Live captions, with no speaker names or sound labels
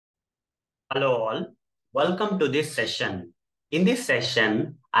Hello all, welcome to this session. In this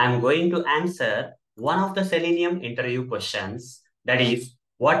session, I am going to answer one of the Selenium interview questions, that is,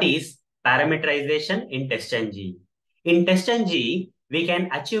 what is parameterization in TestNG? In TestNG, we can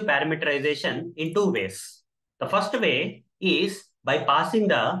achieve parameterization in two ways. The first way is by passing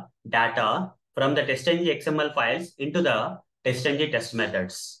the data from the TestNG XML files into the TestNG test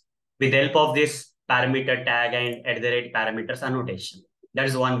methods with the help of this parameter tag and @parameters annotation. That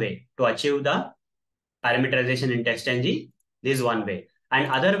is one way to achieve the parameterization in TestNG. This is one way.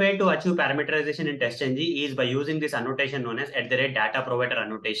 And other way to achieve parameterization in TestNG is by using this annotation known as @data provider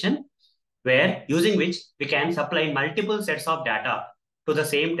annotation, where using which we can supply multiple sets of data to the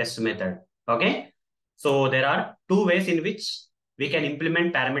same test method. Okay. So there are two ways in which we can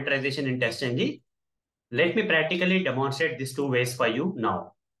implement parameterization in TestNG. Let me practically demonstrate these two ways for you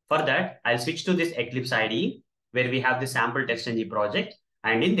now. For that, I'll switch to this Eclipse IDE where we have the sample TestNG project.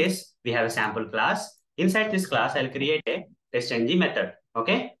 And in this, we have a sample class. Inside this class, I'll create a TestNG method.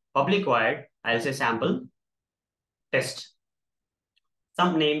 Okay. Public void, I'll say sample test.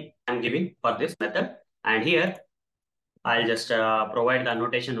 Some name I'm giving for this method. And here, I'll just provide the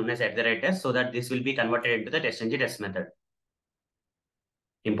annotation known as @test so that this will be converted into the TestNG test method.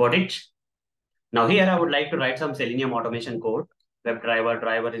 Import it. Now here I would like to write some Selenium automation code. Web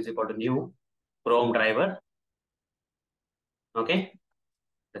driver is equal to new Chrome driver. Okay.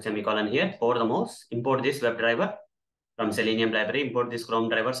 The semicolon here. Over the mouse, import this web driver from Selenium library. Import this Chrome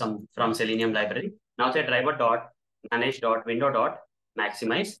driver from Selenium library. Now say driver dot manage dot window dot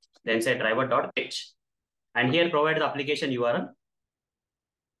maximize. Then say driver dot pitch. And here provide the application URL.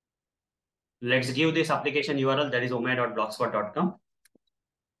 Let's give this application URL, that is omai.blogspot.com.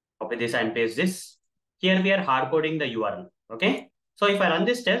 Copy this and paste this. Here we are hard coding the URL. Okay. So if I run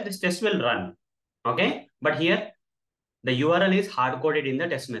this test will run. Okay. But here the URL is hard coded in the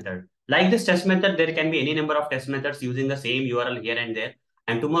test method. Like this test method, there can be any number of test methods using the same URL here and there.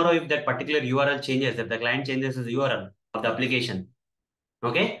 And tomorrow, if that particular URL changes, if the client changes the URL of the application,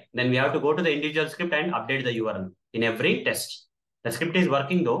 okay, then we have to go to the individual script and update the URL in every test. The script is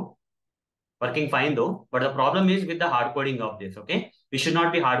working fine though, but the problem is with the hard coding of this. Okay, we should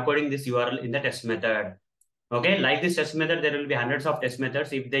not be hard coding this URL in the test method. Okay, like this test method, there will be hundreds of test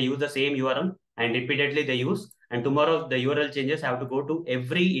methods. If they use the same URL and repeatedly they use, and tomorrow the URL changes, have to go to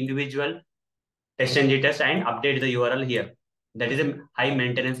every individual TestNG test and update the URL here. That is a high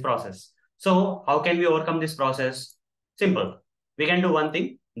maintenance process. So how can we overcome this process? Simple. We can do one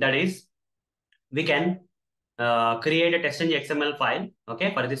thing, that is we can create a TestNG XML file.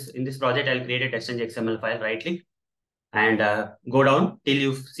 Okay, for this, in this project, I'll create a TestNG XML file, right click and go down till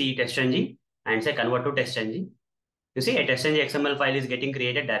you see TestNG and say convert to TestNG. You see a TestNG XML file is getting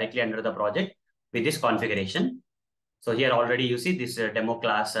created directly under the project with this configuration. So here already you see this demo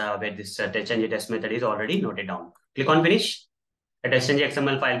class where this TestNG test method is already noted down. Click on finish. A TestNG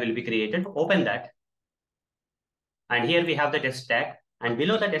XML file will be created. Open that. And here we have the test tag. And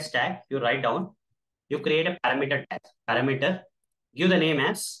below the test tag, you write down, you create a parameter tag. Parameter, give the name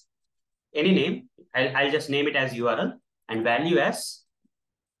as any name. I'll just name it as URL and value as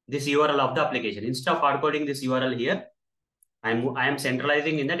this URL of the application. Instead of hard coding this URL here, I am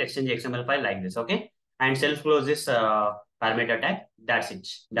centralizing in the TestNG XML file like this. Okay. And self-close this parameter tag. That's it.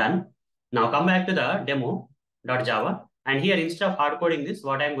 Done. Now come back to the demo.java. And here, instead of hard coding this,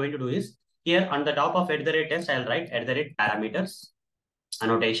 what I'm going to do is here on the top of @test, I'll write @parameters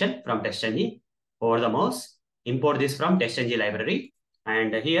annotation from TestNG. Over the mouse, import this from TestNG library.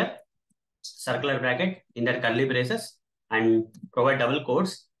 And here, circular bracket in that curly braces and provide double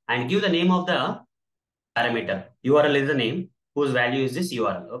quotes and give the name of the parameter. URL is the name whose value is this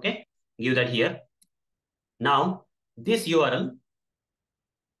URL. Okay. Give that here. Now, this URL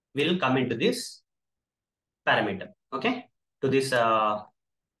will come into this parameter. Okay. To this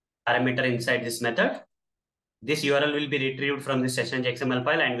parameter inside this method. This URL will be retrieved from this TestNG XML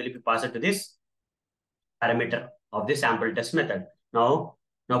file and will be passed to this parameter of the sample test method. Now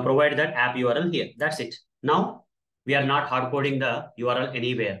provide that app URL here. That's it. Now we are not hard coding the URL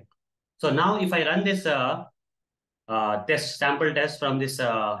anywhere. So now if I run this sample test from this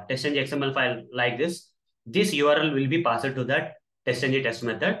TestNG XML file like this URL will be passed to that TestNG test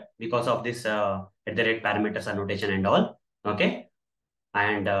method because of this @parameters annotation and all. Okay.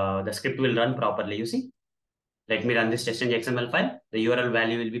 And the script will run properly. You see, let me run this TestNG XML file. The URL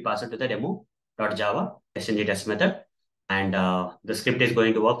value will be passed to the demo.java TestNG test method. And the script is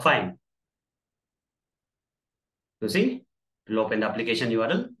going to work fine. You see, to open the application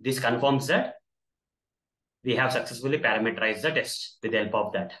URL, this confirms that we have successfully parameterized the test with the help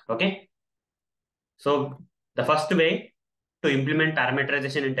of that. Okay. So the first way to implement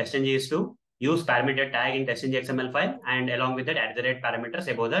parameterization in TestNG is to use parameter tag in TestNG XML file and along with that parameters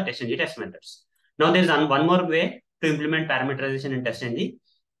above the TestNG test methods. Now there's one more way to implement parameterization in TestNG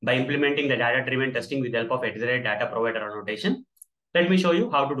by implementing the data-driven testing with the help of data provider annotation. Let me show you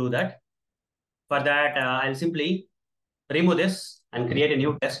how to do that. For that, I'll simply remove this and create a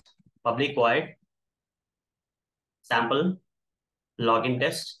new test, public void sample login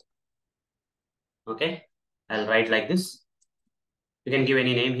test. Okay, I'll write like this. You can give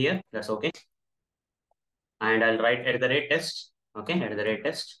any name here, that's okay. And I'll write @test. Okay,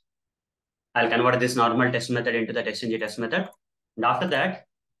 @test. I'll convert this normal test method into the TestNG test method. And after that,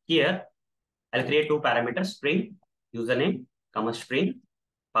 here, I'll create two parameters, string, username, comma string,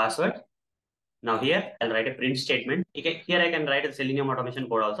 password. Now here, I'll write a print statement. Here I can write a Selenium automation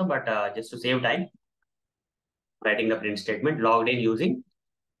code also, but just to save time, writing the print statement, logged in using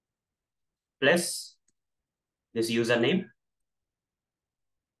plus this username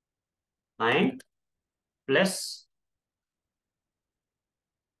and plus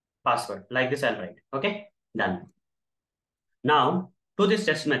password. Like this, I'll write. Okay, done. Now, to this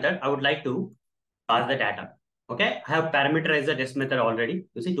test method, I would like to pass the data. Okay, I have parameterized the test method already.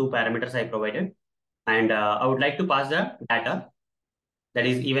 You see, two parameters I provided. And I would like to pass the data, that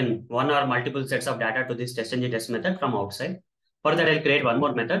is even one or multiple sets of data to this TestNG test method from outside. For that, I'll create one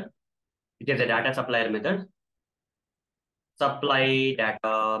more method. It is the data supplier method. Supply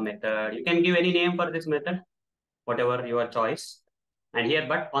data method. You can give any name for this method, whatever your choice. And here,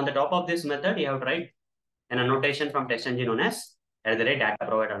 but on the top of this method, you have to write an annotation from TestNG known as data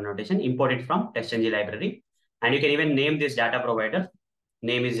provider annotation, import it from TestNG library. And you can even name this data provider.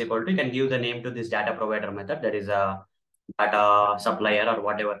 Name is equal to, you can give the name to this data provider method, that is a data supplier or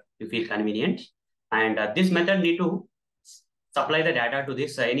whatever you feel convenient. And this method need to supply the data to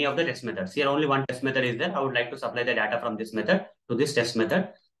this any of the test methods. Here only one test method is there. I would like to supply the data from this method to this test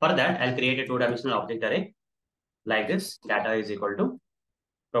method. For that, I'll create a two-dimensional object array like this. Data is equal to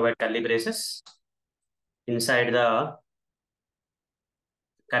provide curly braces. Inside the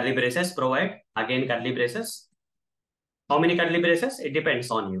curly braces, provide again curly braces. How many curly braces? It depends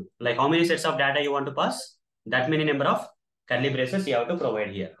on you. Like how many sets of data you want to pass, that many number of curly braces you have to provide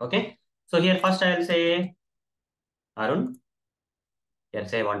here. Okay. So here first I'll say Arun. Here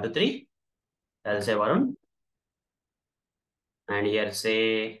say 1, 2, 3. I'll say Varun. And here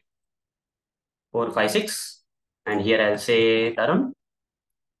say 4, 5, 6. And here I'll say Tarun.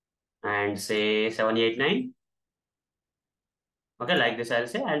 And say 7, 8, 9. Okay, like this I'll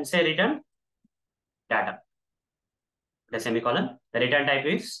say. And say return data. The semicolon. The return type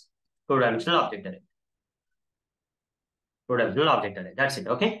is two-dimensional object array. Two-dimensional object array. That's it.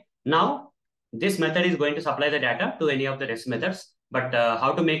 Okay. Now, this method is going to supply the data to any of the test methods. But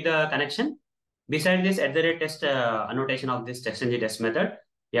how to make the connection? Beside this @test annotation of this TestNG test method,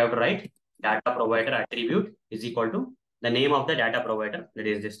 you have to write data provider attribute is equal to the name of the data provider. That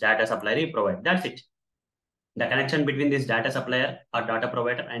is this data supplier you provide. That's it. The connection between this data supplier or data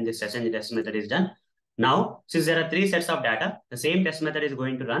provider and this TestNG test method is done. Now, since there are 3 sets of data, the same test method is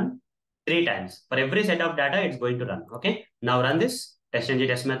going to run 3 times. For every set of data, it's going to run. Okay. Now run this TestNG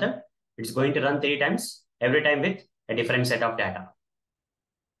test method. It's going to run 3 times, every time with a different set of data.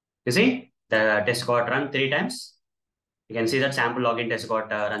 You see, the test got run 3 times. You can see that sample login test got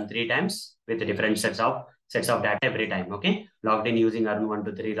run 3 times with different sets of data every time. Okay. Logged in using Arun 1,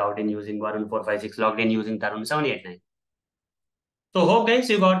 2, 3, logged in using Varun 4, 5, 6, logged in using Tarun 7, 8, 9. So hope guys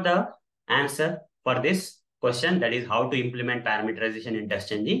you got the answer for this question, that is how to implement parameterization in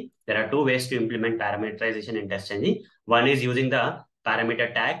TestNG. There are 2 ways to implement parameterization in TestNG. One is using the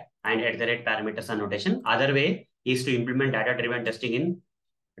parameter tag and @parameters annotation. Other way is to implement data-driven testing in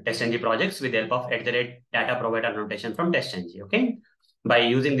TestNG projects with the help of @data provider annotation from TestNG. Okay. By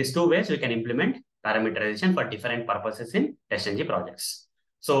using these 2 ways, we can implement parameterization for different purposes in TestNG projects.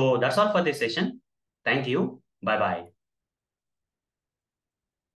 So that's all for this session. Thank you. Bye-bye.